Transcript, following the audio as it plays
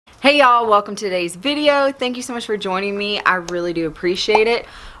Hey y'all, welcome to today's video. Thank you so much for joining me. I really do appreciate it.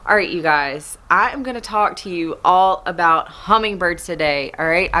 Alright you guys, I am going to talk to you all about hummingbirds today.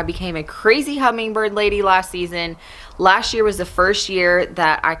 Alright, I became a crazy hummingbird lady last season. Last year was the first year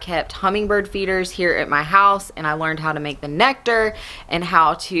that I kept hummingbird feeders here at my house, and I learned how to make the nectar and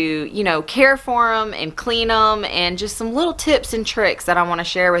how to, you know, care for them and clean them, and just some little tips and tricks that I want to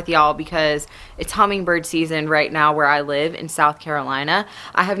share with y'all because it's hummingbird season right now where I live in South Carolina.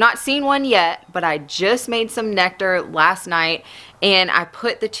 I have not seen one yet, but I just made some nectar last night. And I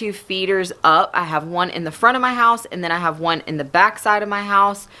put the two feeders up. I have one in the front of my house and then I have one in the back side of my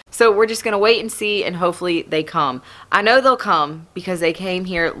house. So we're just gonna wait and see, and hopefully they come. I know they'll come because they came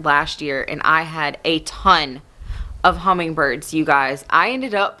here last year and I had a ton of hummingbirds, you guys. I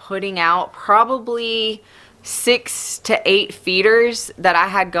ended up putting out probably 6 to 8 feeders that I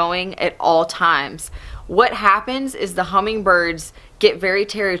had going at all times. What happens is the hummingbirds get very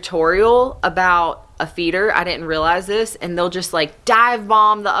territorial about a feeder. I didn't realize this, and they'll just like dive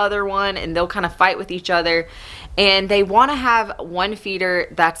bomb the other one, and they'll kind of fight with each other, and they want to have one feeder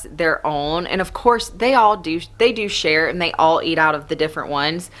that's their own. And of course they do share, and they all eat out of the different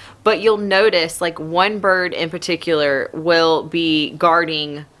ones, but you'll notice like one bird in particular will be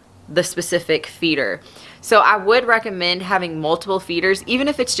guarding the specific feeder. So I would recommend having multiple feeders, even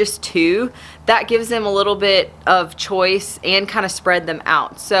if it's just 2. That gives them a little bit of choice and kind of spread them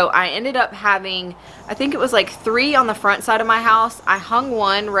out. So I ended up having, I think it was like 3 on the front side of my house. I hung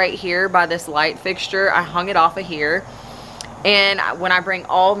one right here by this light fixture. I hung it off of here. And when I bring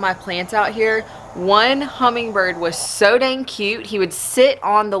all of my plants out here, one hummingbird was so dang cute. He would sit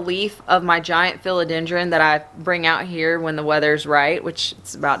on the leaf of my giant philodendron that I bring out here when the weather's right, which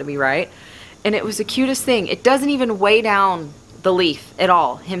it's about to be right. And it was the cutest thing. It doesn't even weigh down the leaf at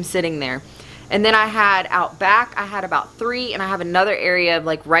all, him sitting there. And then I had out back, I had about 3, and I have another area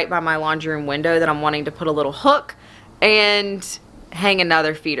like right by my laundry room window that I'm wanting to put a little hook and hang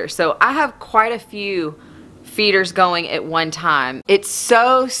another feeder. So I have quite a few feeders going at one time. It's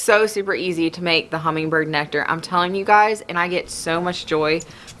so super easy to make the hummingbird nectar. I'm telling you guys, and I get so much joy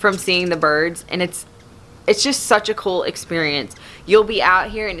from seeing the birds, and it's just such a cool experience. You'll be out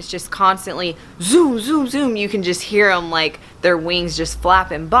here and it's just constantly zoom, zoom, zoom. You can just hear them, like their wings just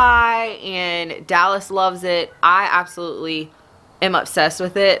flapping by, and Dallas loves it. I absolutely am obsessed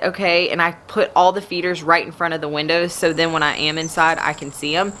with it, okay? And I put all the feeders right in front of the windows, so then when I am inside, I can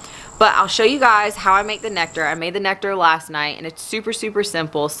see them. But I'll show you guys how I make the nectar. I made the nectar last night, and it's super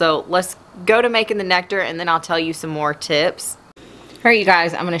simple. So let's go to making the nectar, and then I'll tell you some more tips. Alright you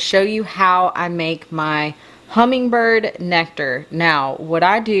guys, I'm going to show you how I make my hummingbird nectar. Now, what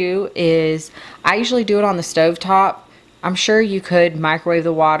I do is, I usually do it on the stove top. I'm sure you could microwave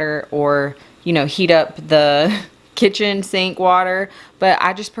the water or, you know, heat up the kitchen sink water, but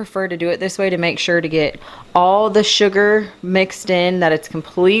I just prefer to do it this way to make sure to get all the sugar mixed in, that it's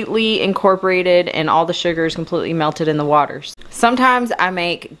completely incorporated and all the sugar is completely melted in the waters. Sometimes I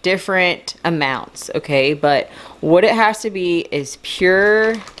make different amounts, okay, but what it has to be is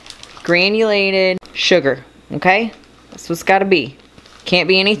pure granulated sugar, okay? That's what's got to be. Can't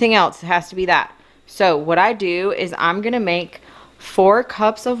be anything else. It has to be that. So what I do is I'm gonna make 4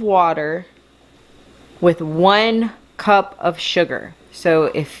 cups of water with 1 cup of sugar. So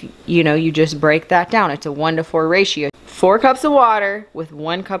if you know, you just break that down, it's a 1-to-4 ratio. 4 cups of water with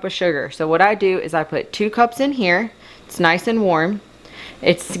 1 cup of sugar. So what I do is I put 2 cups in here. It's nice and warm.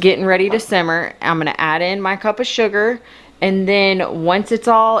 It's getting ready to simmer. I'm gonna add in my cup of sugar, and then once it's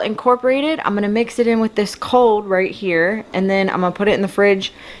all incorporated, I'm gonna mix it in with this cold right here, and then I'm gonna put it in the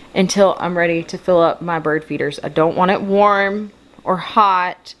fridge until I'm ready to fill up my bird feeders. I don't want it warm or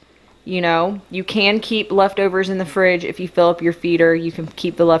hot. You know, you can keep leftovers in the fridge. If you fill up your feeder, you can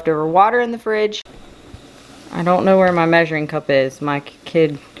keep the leftover water in the fridge. I don't know where my measuring cup is. My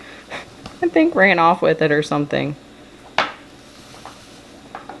kid, I think, ran off with it or something.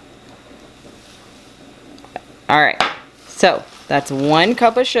 Alright, so that's 1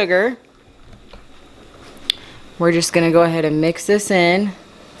 cup of sugar. We're just going to go ahead and mix this in.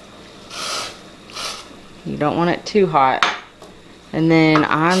 You don't want it too hot. And then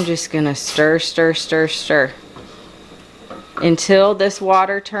I'm just going to stir until this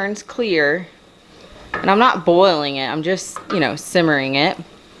water turns clear. And I'm not boiling it, I'm just, you know, simmering it.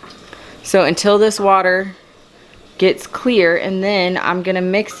 So until this water gets clear, and then I'm going to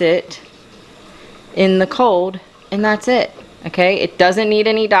mix it in the cold, and that's it. Okay, it doesn't need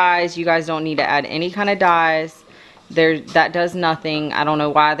any dyes. You guys don't need to add any kind of dyes. That does nothing. I don't know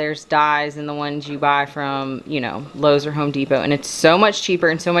why there's dyes in the ones you buy from, you know, Lowe's or Home Depot, and it's so much cheaper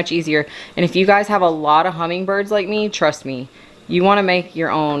and so much easier. And if you guys have a lot of hummingbirds like me, trust me, you want to make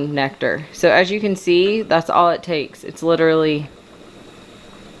your own nectar. So as you can see, that's all it takes. It's literally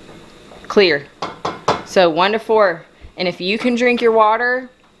clear. So 1 to 4. And if you can drink your water,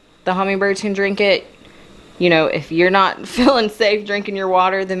 the hummingbirds can drink it. You know, if you're not feeling safe drinking your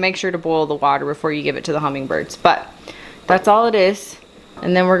water, then make sure to boil the water before you give it to the hummingbirds. But that's all it is.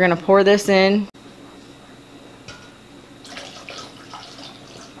 And then we're going to pour this in.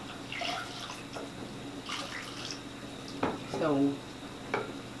 So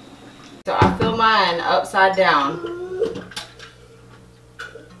I fill mine upside down.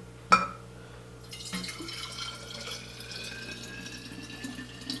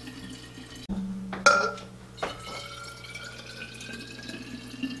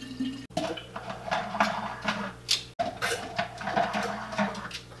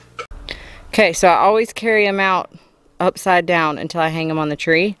 Okay, so I always carry them out upside down until I hang them on the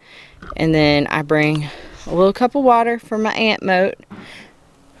tree. And then I bring a little cup of water from my ant moat.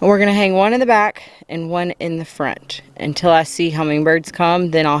 And we're going to hang one in the back and one in the front. Until I see hummingbirds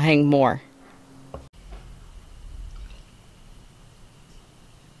come, then I'll hang more.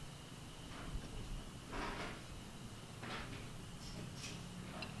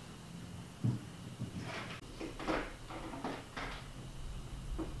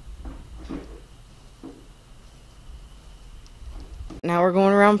 Now we're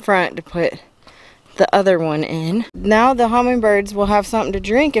going around front to put the other one in. Now the hummingbirds will have something to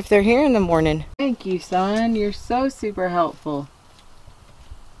drink if they're here in the morning. Thank you, son. You're so super helpful.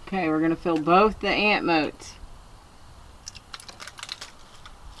 Okay, we're going to fill both the ant moats.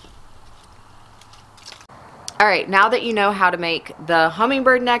 Alright, now that you know how to make the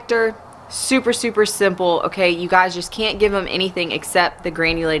hummingbird nectar, super simple. Okay, you guys just can't give them anything except the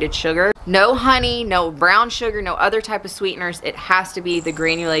granulated sugar. No honey, no brown sugar, no other type of sweeteners. It has to be the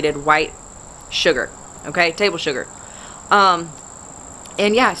granulated white sugar, okay, table sugar. And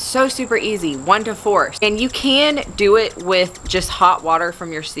yeah, so super easy, 1 to 4. And you can do it with just hot water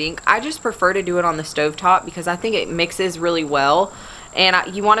from your sink. I just prefer to do it on the stovetop because I think it mixes really well.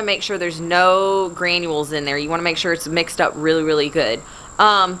 And you want to make sure there's no granules in there. You want to make sure it's mixed up really good.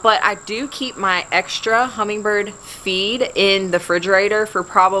 But I do keep my extra hummingbird feed in the refrigerator for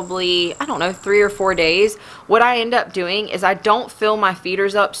probably, I don't know, 3 or 4 days. What I end up doing is I don't fill my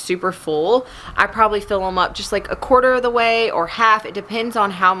feeders up super full. I probably fill them up just like 1/4 of the way or half. It depends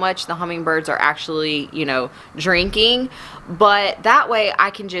on how much the hummingbirds are actually, you know, drinking. But that way I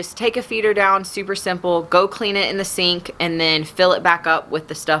can just take a feeder down, super simple, go clean it in the sink, and then fill it back up with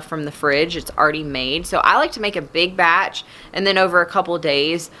the stuff from the fridge. It's already made. So I like to make a big batch, and then over a couple of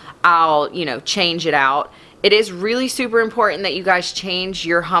days I'll, you know, change it out. It is really super important that you guys change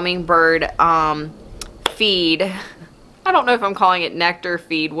your hummingbird feed. I don't know if I'm calling it nectar,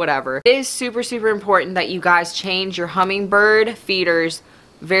 feed, whatever. It is super important that you guys change your hummingbird feeders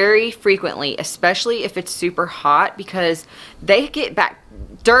very frequently, especially if it's super hot, because they get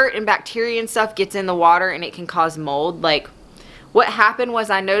dirt and bacteria and stuff gets in the water and it can cause mold. Like, what happened was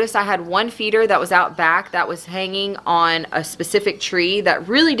I noticed I had one feeder that was out back that was hanging on a specific tree that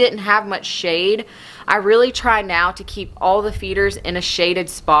really didn't have much shade. I really try now to keep all the feeders in a shaded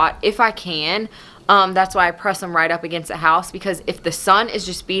spot if I can. That's why I press them right up against the house, because if the sun is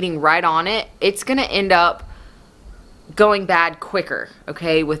just beating right on it, it's gonna end up going bad quicker,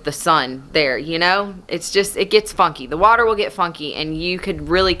 okay, with the sun there, you know? It's just, it gets funky. The water will get funky, and you could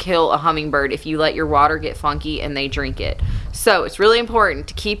really kill a hummingbird if you let your water get funky and they drink it. So it's really important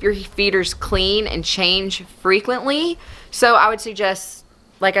to keep your feeders clean and change frequently. So I would suggest,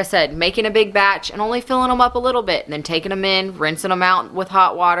 like I said, making a big batch and only filling them up a little bit, and then taking them in, rinsing them out with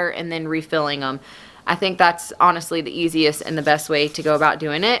hot water, and then refilling them. I think that's honestly the easiest and the best way to go about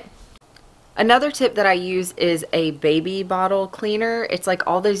doing it. Another tip that I use is a baby bottle cleaner. It's like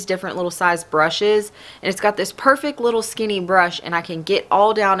all these different little size brushes, and it's got this perfect little skinny brush, and I can get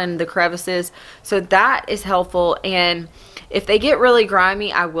all down in the crevices, so that is helpful. And if they get really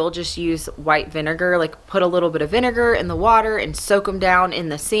grimy, I will just use white vinegar, like put a little bit of vinegar in the water and soak them down in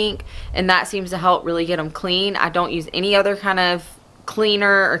the sink, and that seems to help really get them clean. I don't use any other kind of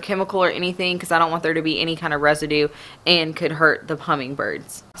cleaner or chemical or anything because I don't want there to be any kind of residue and could hurt the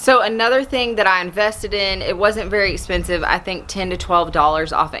hummingbirds. So another thing that I invested in, it wasn't very expensive, I think $10 to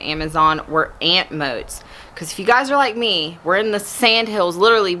 $12 off of Amazon, were ant moats. Because if you guys are like me, we're in the sand hills.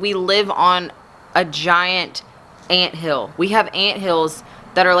 Literally, we live on a giant ant hill. We have ant hills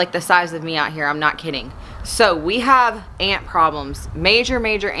that are like the size of me out here. I'm not kidding. So we have ant problems, major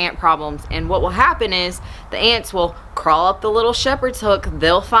ant problems, and what will happen is the ants will crawl up the little shepherd's hook,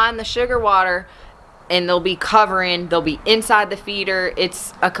 they'll find the sugar water, and they'll be inside the feeder.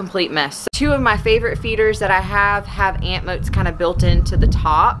 It's a complete mess. So two of my favorite feeders that I have ant moats kind of built into the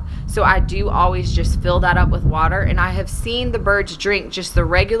top. So I do always just fill that up with water, and I have seen the birds drink just the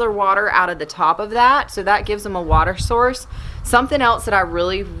regular water out of the top of that, so that gives them a water source. Something else that I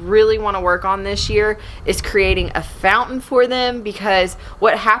really want to work on this year is creating a fountain for them, because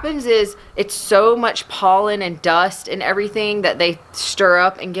what happens is it's so much pollen and dust and everything that they stir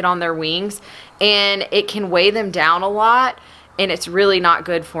up and get on their wings, and it can weigh them down a lot. And it's really not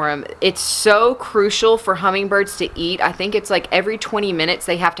good for them. It's so crucial for hummingbirds to eat. I think it's like every 20 minutes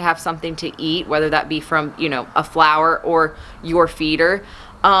they have to have something to eat, whether that be from, you know, a flower or your feeder,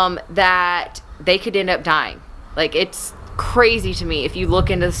 that they could end up dying. Like, it's crazy to me if you look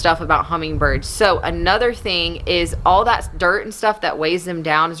into the stuff about hummingbirds. So another thing is all that dirt and stuff that weighs them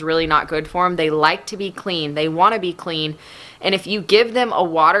down is really not good for them. They like to be clean. They want to be clean. And if you give them a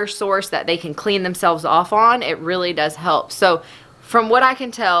water source that they can clean themselves off on, it really does help. So from what I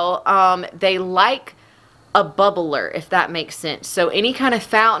can tell, they like a bubbler, if that makes sense. So any kind of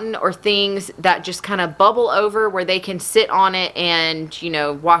fountain or things that just kind of bubble over where they can sit on it and, you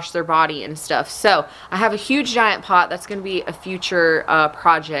know, wash their body and stuff. So I have a huge giant pot that's going to be a future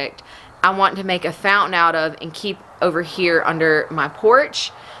project I want to make a fountain out of and keep over here under my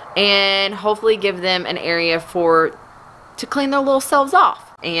porch, and hopefully give them an area to clean their little selves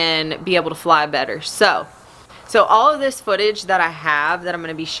off and be able to fly better. So all of this footage that I have that I'm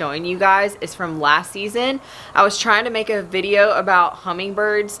going to be showing you guys is from last season. I was trying to make a video about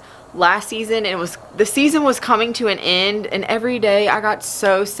hummingbirds last season, and the season was coming to an end, and every day I got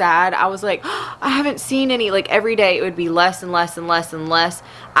so sad. I was like, oh, I haven't seen any. Like, every day it would be less and less and less and less.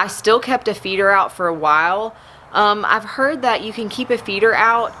 I still kept a feeder out for a while. I've heard that you can keep a feeder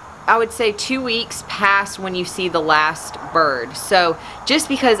out, I would say 2 weeks past when you see the last bird. So just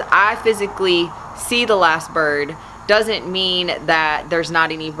because I physically see the last bird doesn't mean that there's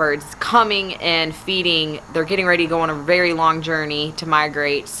not any birds coming and feeding. They're getting ready to go on a very long journey to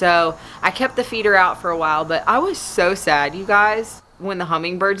migrate. So I kept the feeder out for a while, but I was so sad, you guys, when the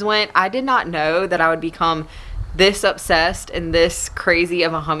hummingbirds went. I did not know that I would become this obsessed and this crazy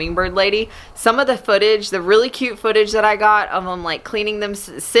of a hummingbird lady. Some of the footage, the really cute footage that I got of him like cleaning them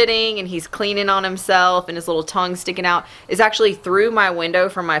sitting, and he's cleaning on himself and his little tongue sticking out, is actually through my window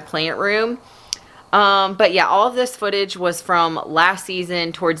from my plant room. But yeah, all of this footage was from last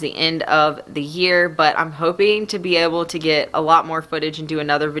season towards the end of the year, but I'm hoping to be able to get a lot more footage and do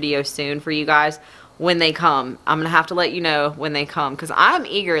another video soon for you guys when they come. I'm gonna have to let you know when they come, because I'm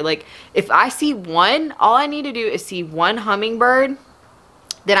eager. Like, if I see one, all I need to do is see one hummingbird,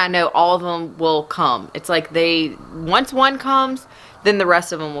 then I know all of them will come. It's like once one comes, then the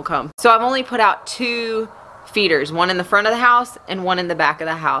rest of them will come. So I've only put out 2 feeders, one in the front of the house and one in the back of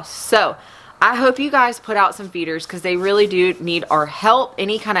the house. So I hope you guys put out some feeders, because they really do need our help.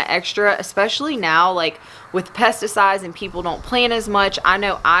 Any kind of extra, especially now, like with pesticides and people don't plant as much. I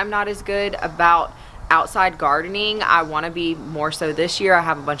know I'm not as good about outside gardening. I want to be more so this year. I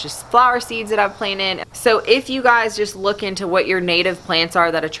have a bunch of flower seeds that I've planted. So if you guys just look into what your native plants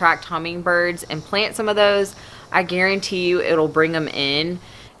are that attract hummingbirds and plant some of those, I guarantee you it'll bring them in.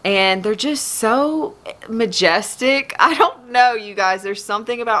 And they're just so majestic. I don't know, you guys. There's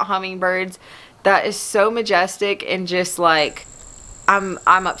something about hummingbirds that is so majestic, and just like, I'm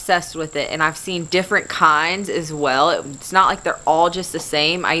obsessed with it. And I've seen different kinds as well. It's not like they're all just the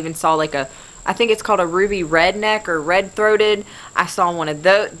same. I even saw like I think it's called a ruby redneck or red-throated. I saw one of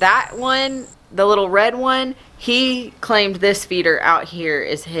those. That one, the little red one, he claimed this feeder out here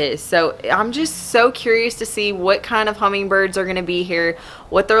is his. So I'm just so curious to see what kind of hummingbirds are going to be here,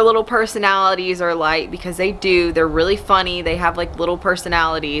 what their little personalities are like, because they're really funny. They have like little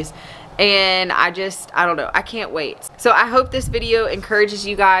personalities, and I don't know, I can't wait. So I hope this video encourages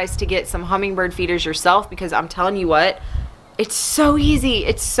you guys to get some hummingbird feeders yourself, because I'm telling you what, it's so easy.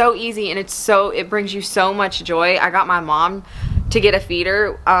 It's so easy, and it brings you so much joy. I got my mom to get a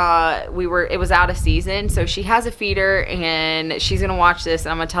feeder. It was out of season, so she has a feeder, and she's gonna watch this,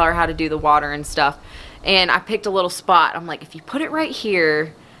 and I'm gonna tell her how to do the water and stuff. And I picked a little spot. I'm like, if you put it right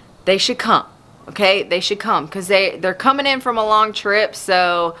here, they should come. Okay, they should come, because they're coming in from a long trip.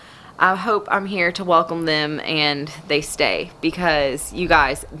 So I hope I'm here to welcome them and they stay, because you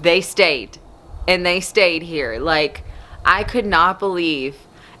guys, they stayed, and they stayed here. Like, I could not believe.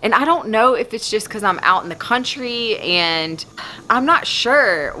 And I don't know if it's just because I'm out in the country, and I'm not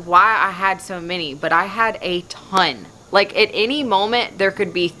sure why I had so many, but I had a ton. Like, at any moment there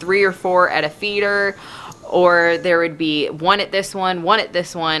could be 3 or 4 at a feeder, or there would be one at this one at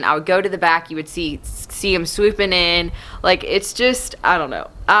this one. I would go to the back, you would see them swooping in. Like, it's just, I don't know,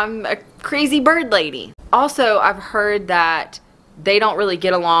 I'm a crazy bird lady. Also, I've heard that they don't really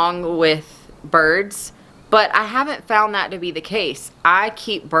get along with birds, but I haven't found that to be the case. I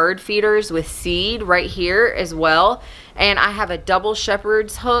keep bird feeders with seed right here as well, and I have a double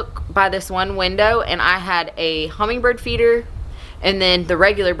shepherd's hook by this one window, and I had a hummingbird feeder and then the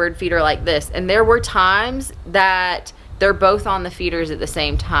regular bird feeder like this, and there were times that they're both on the feeders at the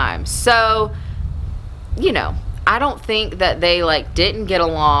same time. So, you know, I don't think that they like didn't get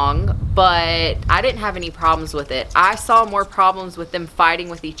along, but I didn't have any problems with it. I saw more problems with them fighting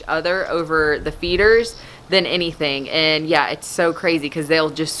with each other over the feeders than anything. And yeah, it's so crazy because they'll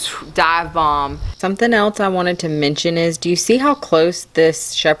just dive bomb. Something else I wanted to mention is, do you see how close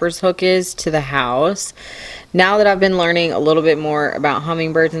this shepherd's hook is to the house? Now that I've been learning a little bit more about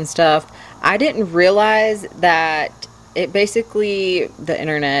hummingbirds and stuff, I didn't realize that it basically, the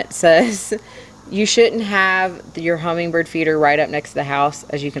internet says you shouldn't have your hummingbird feeder right up next to the house.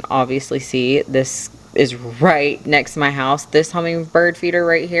 As you can obviously see, this is right next to my house. This hummingbird feeder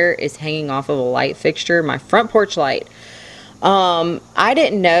right here is hanging off of a light fixture, my front porch light. I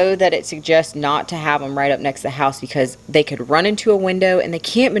didn't know that it suggests not to have them right up next to the house because they could run into a window and they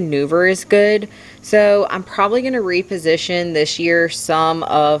can't maneuver as good. So I'm probably going to reposition this year some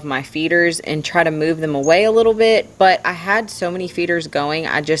of my feeders and try to move them away a little bit. But I had so many feeders going,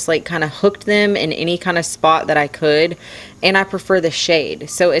 I just like kind of hooked them in any kind of spot that I could. And I prefer the shade.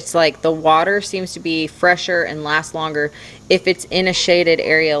 So it's like the water seems to be fresher and last longer if it's in a shaded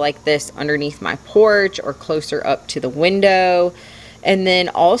area like this underneath my porch or closer up to the window. And then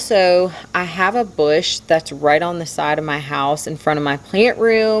also I have a bush that's right on the side of my house in front of my plant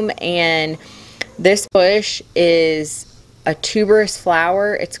room, and this bush is a tuberous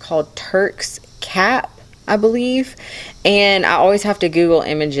flower. It's called Turk's Cap, I believe, and I always have to Google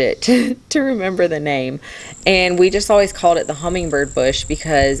image it to remember the name. And we just always called it the hummingbird bush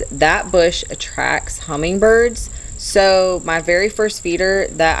because that bush attracts hummingbirds. So my very first feeder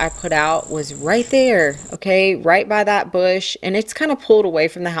that I put out was right there, okay, right by that bush, and it's kind of pulled away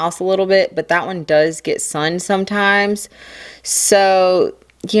from the house a little bit, but that one does get sun sometimes. So,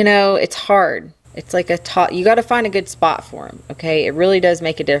 you know, it's hard. It's like you got to find a good spot for them, okay? It really does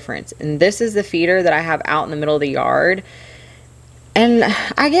make a difference. And this is the feeder that I have out in the middle of the yard. And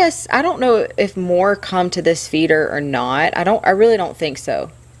I guess, I don't know if more come to this feeder or not. I really don't think so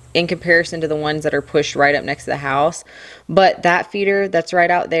in comparison to the ones that are pushed right up next to the house. But that feeder that's right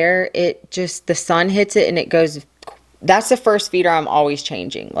out there, it just, the sun hits it and it goes, that's the first feeder I'm always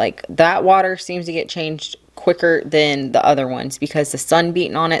changing. Like that water seems to get changed quicker than the other ones because the sun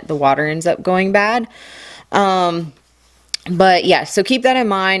beating on it, the water ends up going bad. But yeah, so keep that in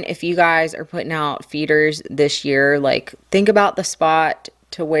mind if you guys are putting out feeders this year. Like think about the spot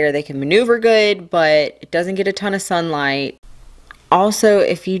to where they can maneuver good, but it doesn't get a ton of sunlight. Also,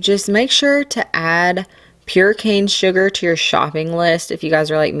 if you just make sure to add pure cane sugar to your shopping list. If you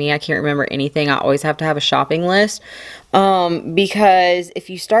guys are like me, I can't remember anything. I always have to have a shopping list. Because if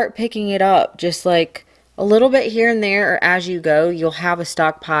you start picking it up just like a little bit here and there or as you go, you'll have a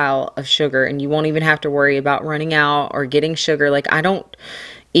stockpile of sugar and you won't even have to worry about running out or getting sugar. Like I don't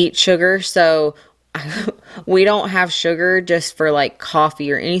eat sugar, so we don't have sugar just for like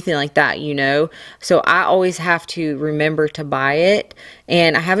coffee or anything like that, you know. So I always have to remember to buy it,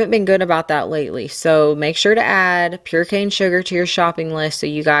 and I haven't been good about that lately. So make sure to add pure cane sugar to your shopping list so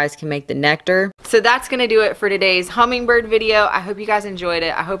you guys can make the nectar. So that's gonna do it for today's hummingbird video. I hope you guys enjoyed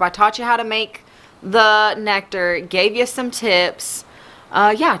it. I hope I taught you how to make the nectar, gave you some tips.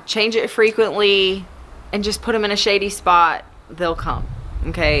 Yeah, change it frequently and just put them in a shady spot. They'll come.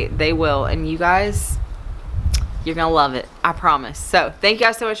 Okay, they will, and you guys, you're gonna love it, I promise. So thank you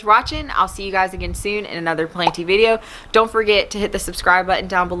guys so much for watching. I'll see you guys again soon in another planty video. Don't forget to hit the subscribe button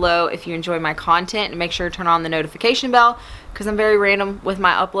down below if you enjoy my content, and make sure to turn on the notification bell because I'm very random with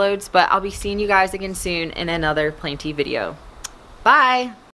my uploads. But I'll be seeing you guys again soon in another planty video. Bye.